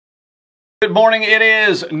Good morning. It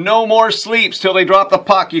is no more sleeps till they drop the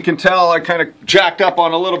puck. You can tell I kind of jacked up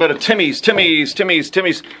on a little bit of Timmy's.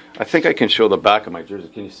 I think I can show the back of my jersey.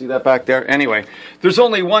 Can you see that back there? Anyway, there's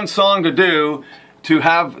only one song to do to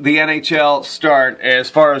have the NHL start as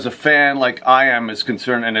far as a fan like I am is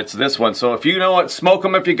concerned, and it's this one. So if you know it, smoke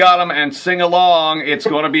them if you got them and sing along. It's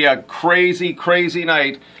going to be a crazy, crazy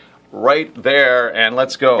night right there, and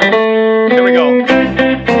let's go. Here we go.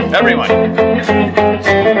 Everyone.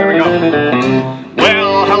 Here we go.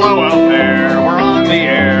 Well, hello out there. We're on the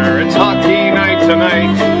air. It's hockey night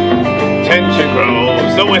tonight. Tension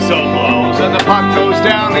grows, the whistle blows, and the puck goes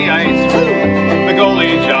down the ice. The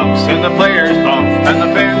goalie jumps, and the players bump, and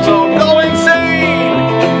the fans all go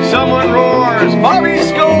insane. Someone roars, Bobby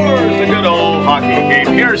scores. The good old hockey game.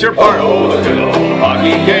 Here's your part. Oh, the good old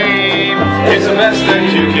hockey game. It's the best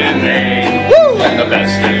that you can name. Woo! And the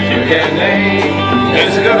best that you can name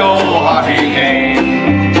is a good old hockey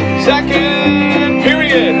game. Second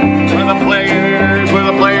period, where the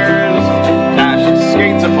players dash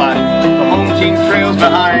skates a flat. The home team trails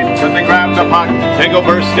behind, but they grab the puck. They go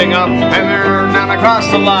bursting up, and they're down across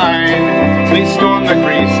the line. They storm the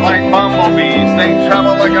crease like bumblebees. They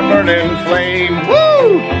travel like a burning flame.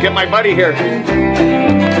 Woo! Get my buddy here.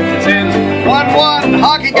 It's in 1-1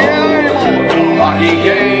 hockey game. Hockey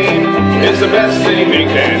game is the best thing you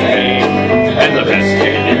can name, and the best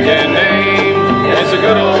game you can name is a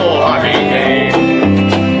good old hockey game.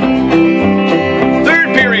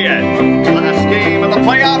 Third period, last game of the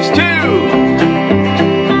playoffs too.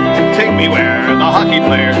 Take me where the hockey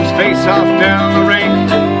players face off down the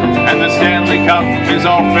rink, and the Stanley Cup is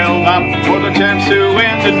all filled up for the chance to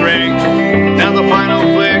win the drink. Now the final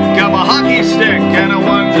flick of a hockey stick and a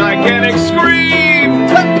one gigantic scream.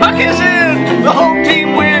 The puck is in! The home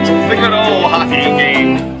team wins the good old hockey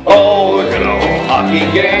game. Oh, the good old hockey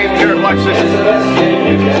game. Here, watch this.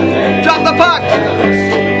 Drop the puck!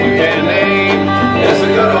 You can name. It's a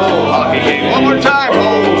good old hockey game. One more time.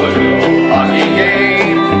 Oh, the good old hockey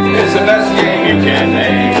game is the best game you can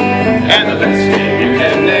name. And the best game you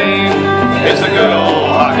can name is the good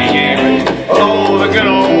old hockey game. Oh, the good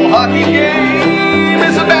old hockey game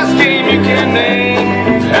is the best game you can name.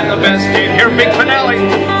 And the best game. Here, big finale.